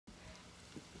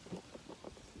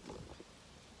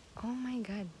Oh my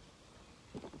God.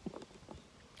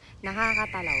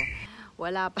 Nakakatalaw.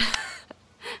 Wala pa.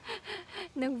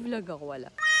 Nag-vlog ako,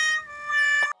 wala.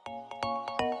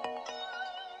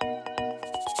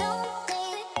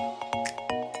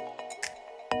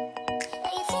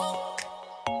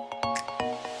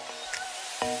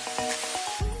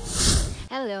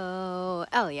 Hello!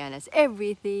 ELEANA'S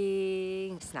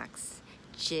everything! Snacks.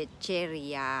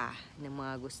 Chicheria ng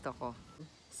mga gusto ko.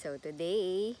 So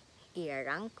today,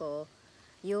 i-rank ko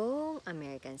yung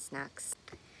American snacks.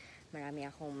 Marami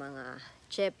akong mga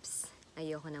chips.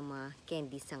 Ayoko ng mga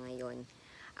candy sa ngayon.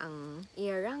 Ang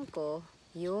i-rank ko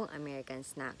yung American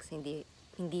snacks. Hindi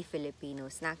Filipino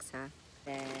snacks, ha.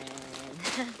 Then,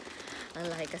 ang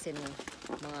laki kasi ng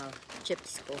mga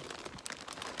chips ko.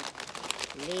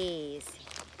 Lay's.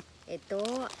 Ito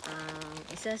ang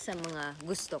isa sa mga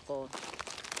gusto ko.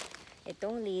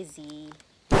 Itong Lay's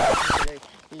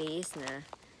na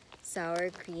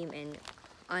sour cream and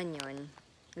onion.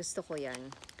 Gusto ko yan.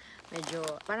 Medyo,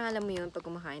 parang alam mo yun, pag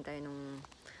kumakain tayo ng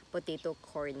potato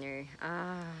corner.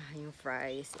 Yung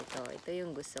fries. Ito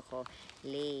yung gusto ko.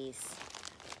 Lay's.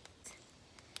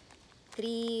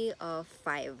 3 of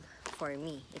 5 for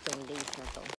me. Itong Lay's na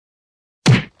to.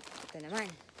 Ito naman.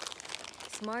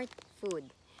 Smart food.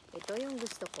 Ito yung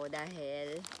gusto ko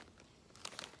dahil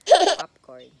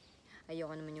popcorn.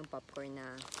 Ayoko naman yung popcorn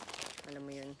na, alam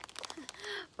mo yun,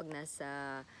 pag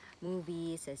nasa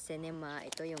movie, sa cinema,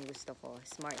 ito yung gusto ko.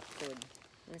 Smart food.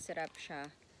 Masarap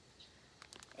siya.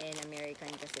 And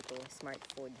American kasi ito, smart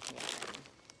food.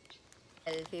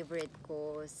 Yan. Favorite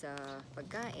ko sa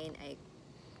pagkain ay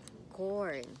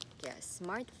corn. Kaya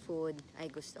smart food ay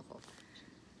gusto ko.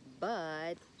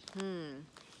 But,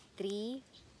 3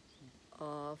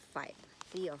 of 5.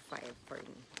 3 of 5 for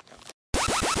me. Ito.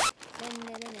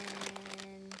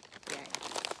 Yan.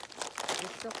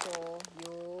 Gusto ko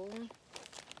yung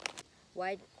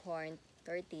white corn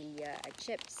tortilla at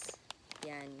chips.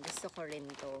 Yan. Gusto ko rin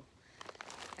to.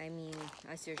 I mean,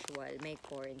 as usual, may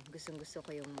corn. Gusto ko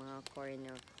yung mga corn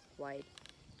na white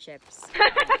chips.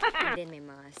 And then may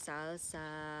mga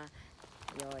salsa.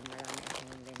 Yon, marami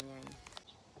akong ganyan.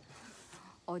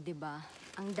 O, diba?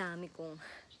 Ang dami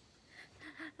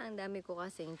ko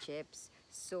kasing chips.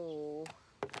 So,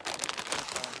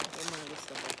 ito, yung mga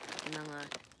gusto ko. Mga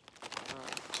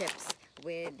chips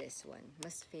with this one.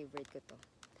 Mas favorite ko to.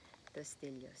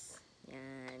 Tostillos.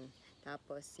 Yan.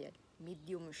 Tapos, yan.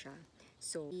 Medium siya.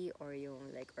 So, or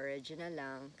yung like original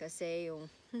lang. Kasi yung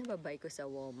nababay ko sa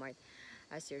Walmart,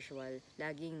 as usual,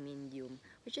 laging medium.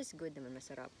 Which is good naman,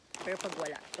 masarap. Pero pag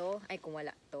wala to, kung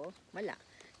wala to, wala.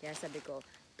 Kaya sabi ko,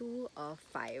 2 of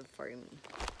 5 for me.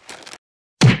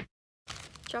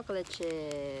 Chocolate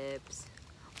chips.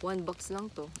 1 box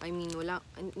lang to. I mean, wala,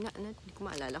 hindi ko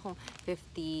maalala kung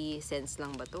 50 cents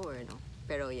lang ba to or no.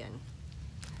 Pero yan.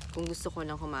 Kung gusto ko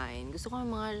lang kumain, gusto ko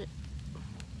ng mga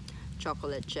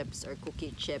chocolate chips or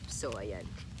cookie chips. So, ayan.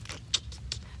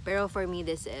 Pero for me,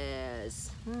 this is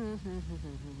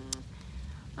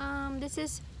this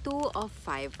is 2 of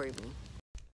 5 for me.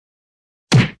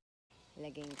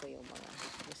 Lagyan ko yung mga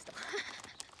gusto ko.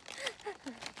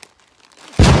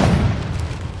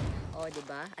 O,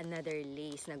 diba? Another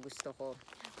Lay's na gusto ko.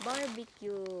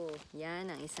 Barbecue.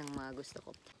 Yan ang isang mga gusto ko.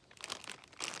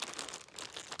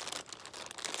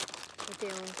 Ito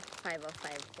yung 5 of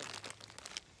 5 ko.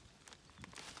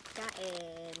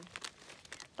 Kain.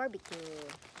 Barbecue.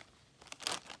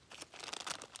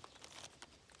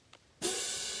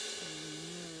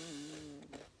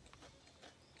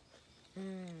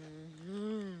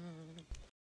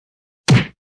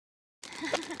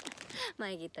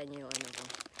 Makikita nyo yung ano ko.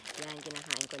 Yan,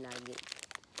 kinakain ko lagi.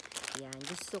 Yan,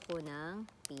 gusto ko ng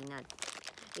peanut.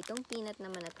 Itong peanut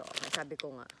naman na to, sabi ko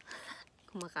nga,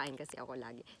 kumakain kasi ako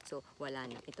lagi. So, wala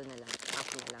na. Ito na lang.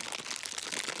 Half na lang.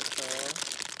 Ito,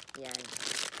 yan.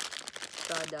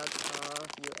 Product of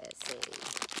USA.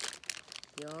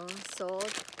 Yung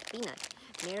salt peanut.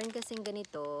 Meron kasing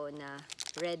ganito na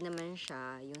red naman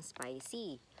siya, yung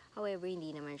spicy. However, hindi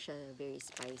naman siya very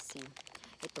spicy.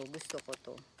 Ito, gusto ko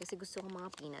to. Kasi gusto ko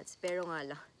mga peanuts. Pero nga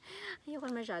lang, ayoko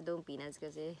masyadong peanuts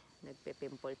kasi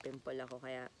nagpe-pimple-pimple ako.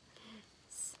 Kaya,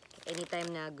 anytime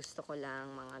na gusto ko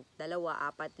lang, mga 2, 4,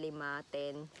 5,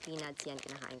 10 peanuts yan,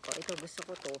 kinakain ko. Ito, gusto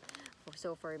ko to.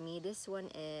 So, for me, this one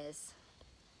is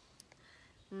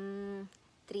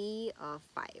 3 of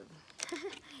 5.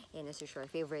 Yan, as usual,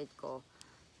 favorite ko,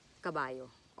 kabayo,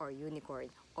 or unicorn,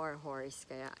 or horse.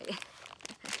 Kaya,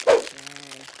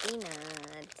 yan,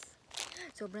 peanuts.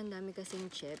 Sobrang dami kasing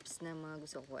chips na mga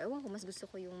gusto ko. Ewan ko, mas gusto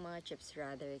ko yung mga chips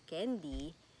rather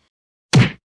candy.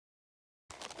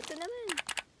 Ito naman.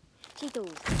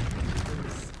 Cheetos.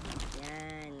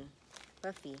 Yan.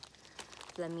 Puffy.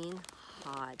 Flamin'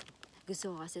 hot.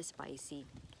 Gusto ko kasi spicy.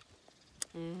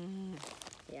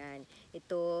 Yan.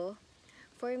 Ito,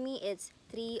 for me, it's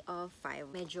 3 of 5.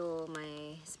 Medyo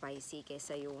may spicy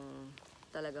kesa yung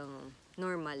talagang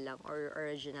normal lang or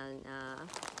original na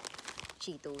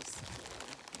Cheetos.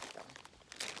 Ito.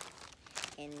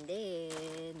 And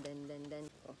then,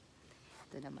 oh,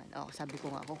 ito naman. Oh, sabi ko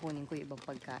nga, kukunin ko yung ibang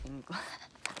pagkain ko.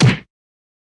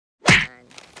 Yan.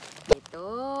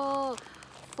 Ito,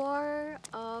 4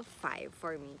 of 5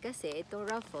 for me. Kasi ito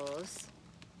Ruffles,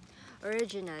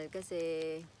 original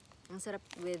kasi ang sarap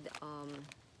with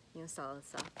yung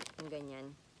salsa, yung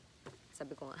ganyan.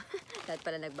 Sabi ko nga, dahil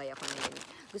pala nagbaya ko na yun.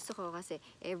 Gusto ko kasi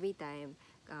every time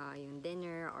yung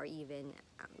dinner or even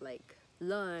like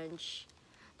lunch,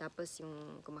 tapos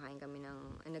yung kumakain kami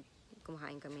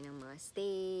ng mga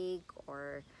steak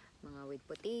or mga with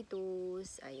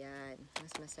potatoes, ayan,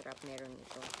 mas masarap meron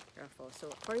ito, Ruffles. So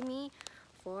for me,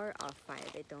 4 of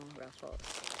 5 itong Ruffles.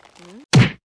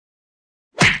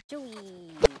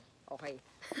 Chewy! Okay.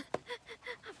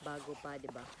 Bago pa, di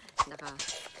ba?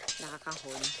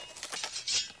 Nakakahon.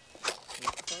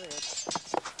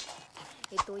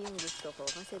 Ito yung gusto ko.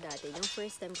 Kasi dati, yung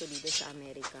first time ko dito sa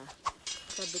Amerika,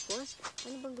 sabi ko,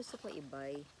 ano bang gusto ko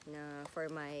i-buy na for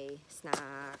my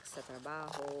snacks sa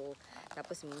trabaho.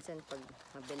 Tapos minsan, pag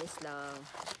mabilis lang,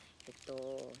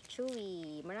 ito,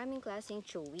 chewy. Maraming klaseng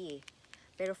chewy.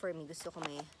 Pero for me, gusto ko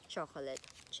may chocolate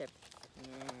chip.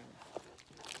 Ayan.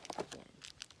 Ayan.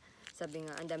 Sabi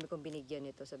nga, ang dami kong binigyan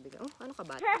nito. Sabi nga, oh, ano ka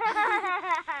ba?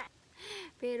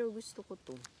 Pero gusto ko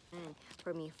to.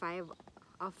 For me, 5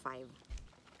 of 5.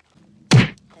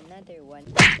 Another one.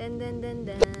 Dun.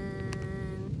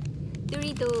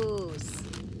 Doritos.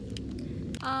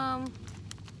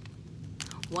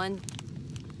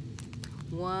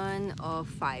 1 of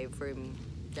 5 for me.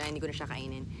 Kaya hindi ko na siya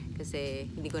kainin. Kasi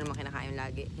hindi ko naman kinakain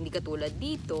lagi. Hindi katulad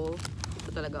dito.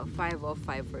 Ito talaga 5 of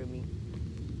 5 for me.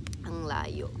 Ang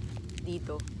layo.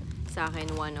 Dito. Sa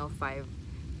akin 1 of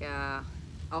 5. Kaya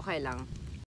okay lang.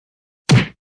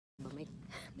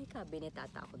 May cabinet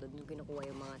ata ako doon yung kinukuha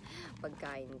yung mga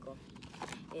pagkain ko.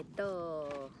 Ito,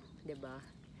 'di ba?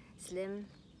 Slim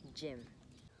Jim.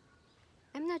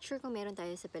 I'm not sure kung meron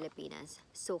tayo sa Pilipinas.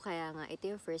 So kaya nga ito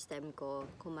yung first time ko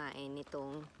kumain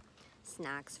nitong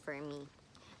snacks for me.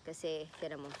 Kasi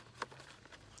tira mo,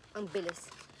 ang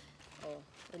bilis. Oh,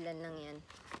 ilan lang 'yan?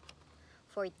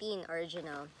 14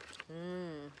 original.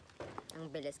 Ang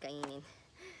bilis kainin.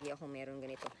 Hindi ako meron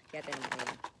ganito. Kaya tira mo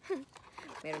ngayon.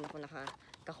 Meron ako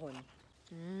nakakahon.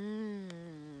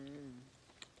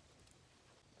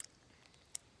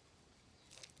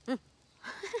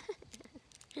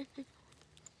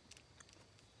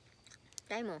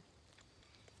 Try mo.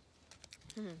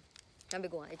 Sabi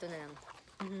ko nga, ito na lang.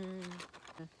 Ang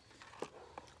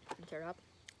sarap.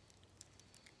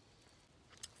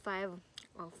 5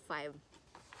 of 5.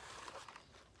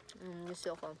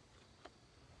 Gusto ko.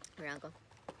 Ayan ko.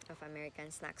 Of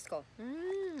American snacks ko.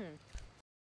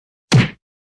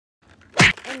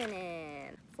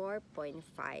 M&M.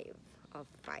 4.5 of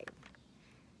 5.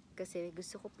 Kasi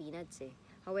gusto ko peanuts eh.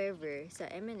 However, sa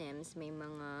M&M's may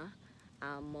mga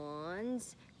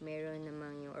almonds, meron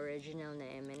namang yung original na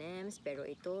M&M's, pero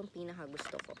ito ang pinaka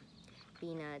gusto ko.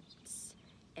 Peanuts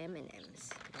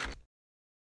M&M's.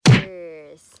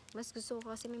 Mas gusto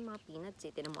ko kasi may mga peanuts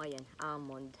eh. Tinan mo, ayan,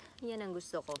 almond. Yan ang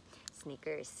gusto ko.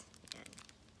 Snickers. Yan.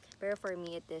 Pero for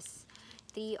me, it is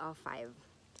 3 of 5.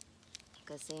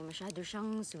 Kasi masyado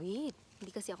siyang sweet.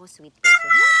 Hindi kasi ako sweet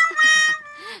person.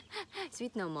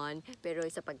 Sweet naman, pero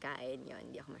sa pagkain yun,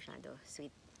 hindi ako masyado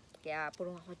sweet. Kaya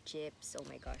puro ako chips. Oh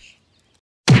my gosh.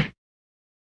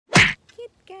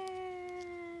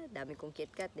 KitKat! Dami kong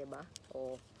KitKat, diba?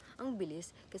 Oh, ang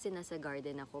bilis. Kasi nasa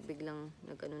garden ako. Biglang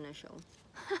nag-ano na siya. Oh.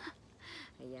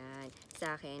 Ayan.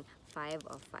 Sa akin, 5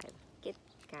 of 5.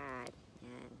 KitKat.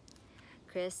 Ayan.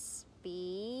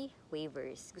 Crispy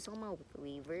wafers. Gusto ko mga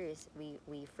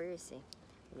wafers eh.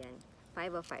 Ayan.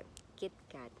 5 of 5.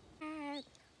 KitKat.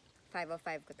 5 of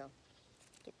 5 ko to.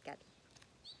 KitKat.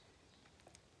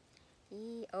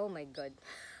 Oh my God.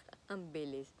 Ang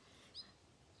bilis.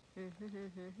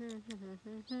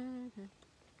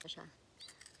 Ito siya.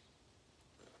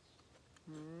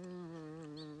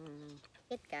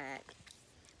 KitKat.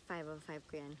 5 of 5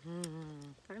 ko yan.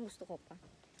 Parang gusto ko pa.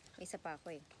 May isa pa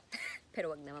ako eh.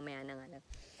 Pero wag na, mamaya na nga lang.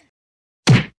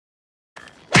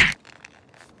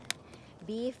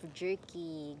 Beef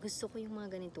jerky. Gusto ko yung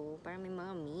mga ganito. Parang may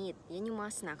mga meat. Yan yung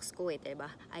mga snacks ko eh, diba?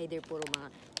 Either puro mga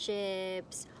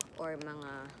chips or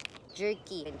mga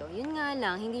jerky. Ito, yun nga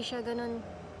lang, hindi siya ganun,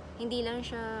 hindi lang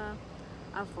siya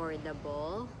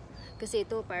affordable. Kasi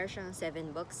ito para siyang $7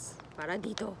 para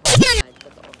dito.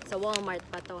 Totoo. Sa Walmart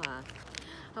pa to ha.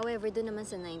 However, doon naman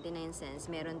sa 99 cents,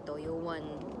 meron to yung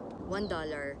 $1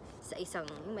 sa isang,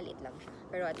 maliit lang siya.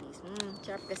 Pero at least,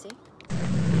 sarap kasi.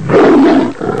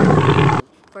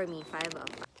 For me, 5 of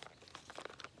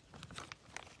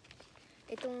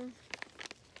 5. Itong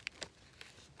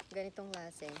ganitong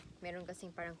klase, meron kasing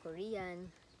parang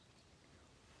Korean.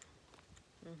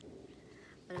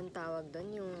 Anong tawag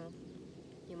doon?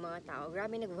 Yung mga tao.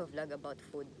 Grabe nag-vlog about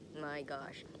food. My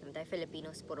gosh. Naman tayo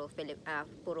Filipinos, puro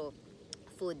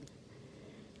food.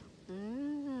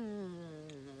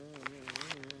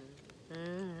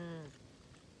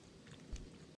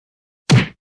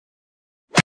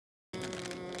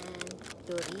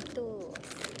 Doritos.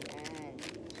 Ayan.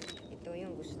 Ito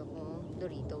yung gusto kong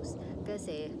Doritos.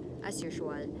 Kasi, as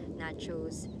usual,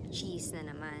 nachos, cheese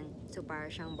na naman. So, para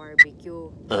siyang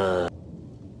barbecue.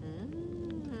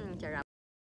 Sarap.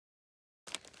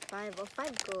 5 of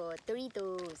 5 ko.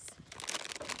 Doritos.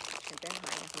 Ito,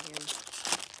 kaya ko yun.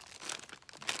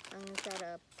 Ang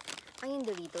sarap. Ang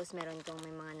Doritos, meron tong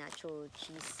may mga nacho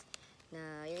cheese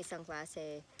na yung isang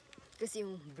klase. Kasi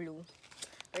yung blue.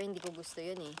 Pero hindi ko gusto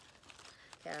yun eh.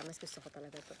 Kaya mas gusto ko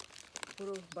talaga to.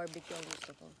 Puro barbecue ang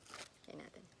gusto ko. Kaya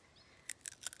natin.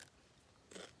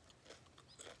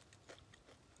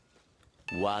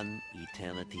 1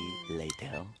 eternity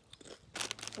later.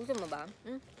 Gusto mo ba?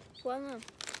 Kuha nga.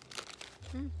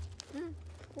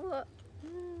 Kuha.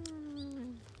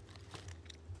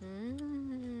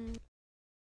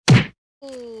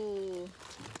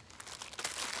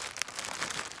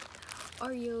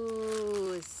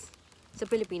 Oreos! Sa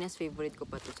Pilipinas, favorite ko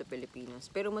pa to sa Pilipinas.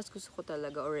 Pero mas gusto ko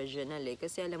talaga original eh.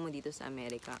 Kasi alam mo dito sa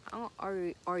Amerika, ang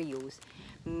Oreos,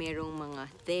 merong mga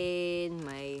thin,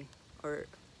 may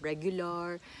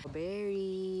regular,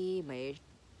 berry, may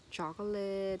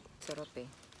chocolate. Sarap eh.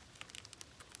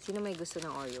 Sino may gusto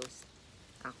ng Oreos?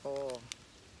 Ako.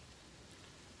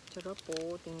 Sarap po.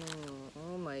 Tingnan nyo.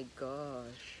 Oh my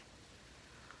gosh.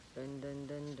 Dan.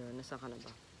 Nasa ka na ba?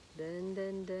 Dan.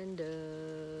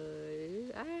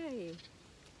 Ay.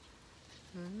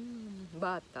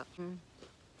 Bata.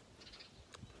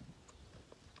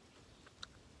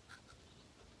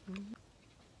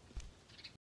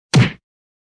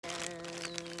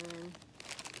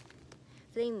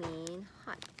 Flaming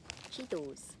Hot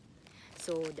Cheetos.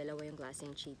 So, dalawa yung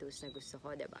klaseng Cheetos na gusto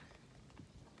ko, diba?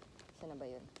 Sana ba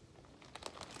yun?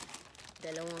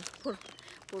 Dalawang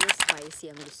puro spicy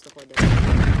ang gusto ko, diba?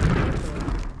 Ito,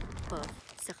 puff,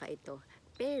 saka ito.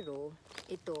 Pero,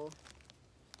 ito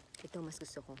mas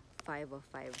gusto ko. 5 of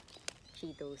 5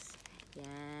 Cheetos.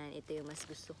 Yan, ito yung mas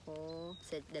gusto ko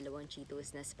sa dalawang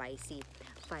Cheetos na spicy.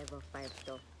 5 of 5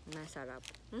 to. Masarap.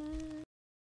 Number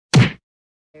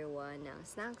 1 ng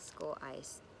snacks ko ay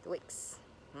Twix.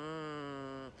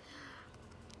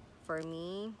 For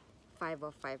me, 5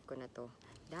 of 5 ko na to.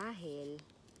 Dahil,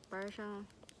 para siyang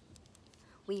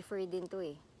wafer din to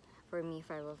eh. For me,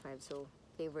 5 of 5. So,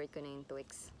 favorite ko na yung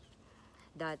Twix.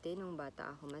 Dati, nung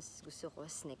bata ako, mas gusto ko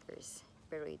Snickers.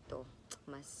 Pero ito,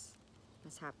 mas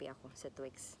happy ako sa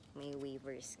Twix. May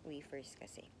wafers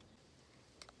kasi.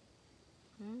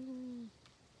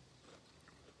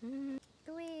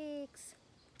 Twix!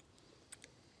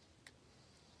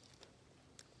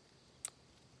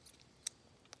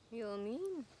 Yummy!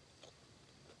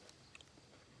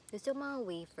 Gusto mga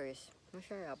wafers.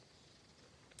 Masarap.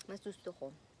 Mas gusto ko.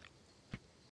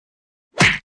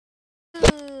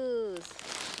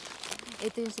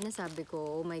 Ito yung sinasabi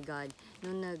ko, oh my God,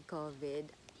 nung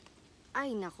nag-COVID,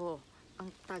 ay nako,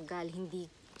 ang tagal,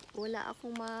 wala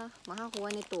akong makakuha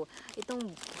nito.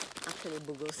 Itong, actually,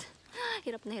 Buggles.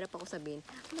 Hirap na hirap ako sabihin.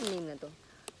 Ano name na to?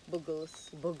 Buggles.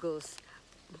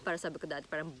 Para sabi ko dati,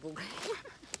 parang bug.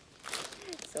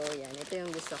 So, yan. Ito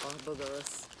yung gusto ko,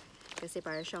 Buggles. Kasi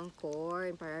para siyang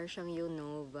corn, para siyang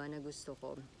Unova na gusto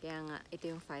ko. Kaya nga,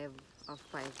 ito yung 5 of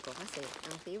 5 ko. Kasi,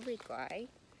 ang favorite ko ay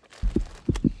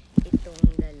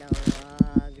itong dalawa.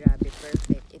 Grabe,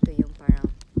 perfect. Ito yung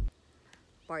parang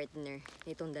partner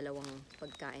itong dalawang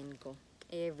pagkain ko.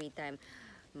 Every time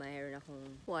mayroon akong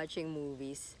watching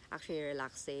movies, actually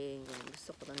relaxing, yan,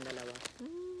 gusto ko itong dalawa.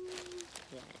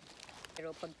 Yan.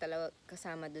 Pero pag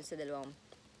kasama dun sa dalawang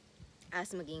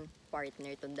as maging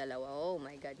partner itong dalawa, oh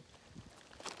my God,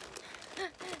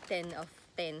 10 of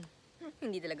 10.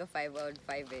 Hindi talaga 5 out of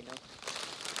 5 eh, no?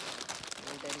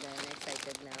 Ang ganda,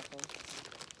 excited na ako.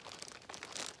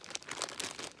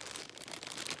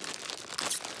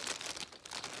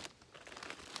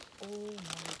 Oh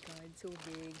my God, so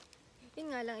big.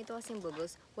 Yun nga lang, ito kasing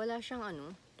Buggles, wala siyang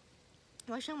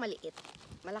maliit.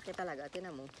 Malaki talaga,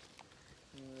 tinan mo.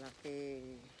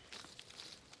 Malaki.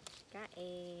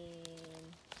 kain.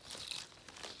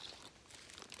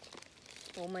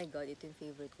 Oh my God, ito yung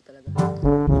favorite ko talaga.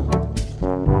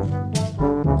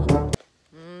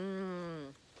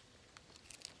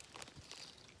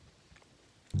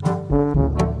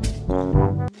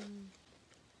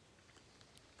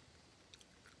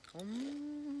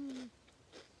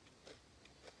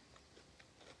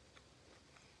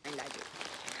 Ang lagi.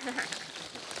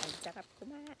 Ang sarap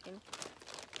kumain.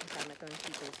 Kasama ito ng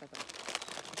Cheetos na to.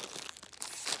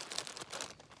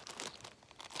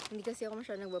 Hindi kasi ako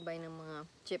masyadong nagbabay ng mga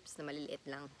chips na maliliit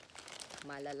lang.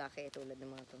 Malalaki tulad ng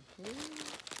mga to.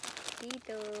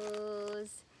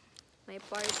 Cheetos! My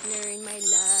partner in my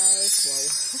life. Wow.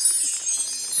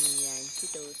 Yan,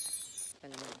 Cheetos.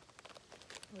 Ito naman.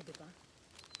 Oh, diba?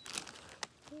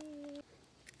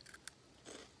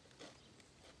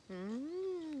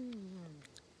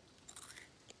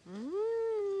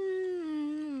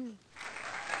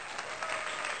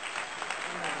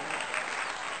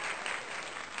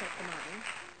 Sarap kumain.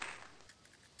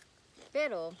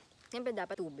 Pero, siyempre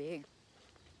dapat tubig.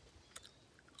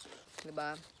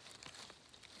 Diba?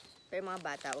 Pero mga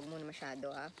bata, wag muna masyado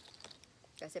ha.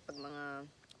 Kasi pag mga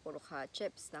puro ka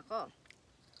chips, nako.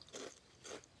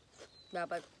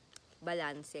 Dapat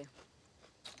balanse.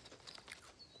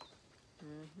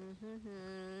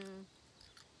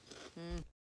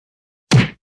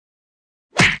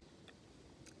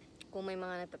 Kung may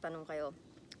mga natatanong kayo,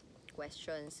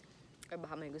 questions, or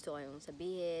baka may gusto kayong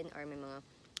sabihin, or may mga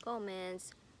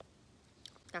comments,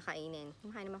 kakainin.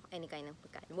 Kumakain naman ako any kind ng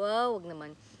pagkain. Wow, wag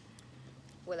naman.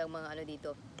 Walang mga ano dito.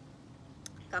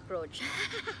 Cockroach.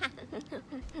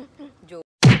 Joke.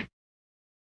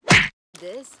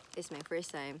 This is my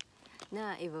first time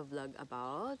na i-vlog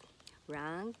about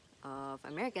rank of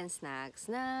American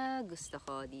snacks na gusto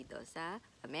ko dito sa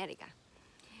Amerika.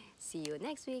 See you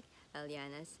next week.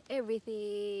 𝙎𝙊𝘾𝙄𝘼𝙎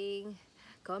everything.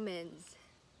 Comments.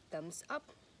 Thumbs up.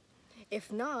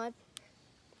 If not,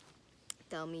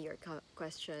 tell me your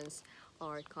questions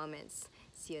or comments.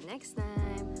 See you next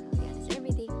time.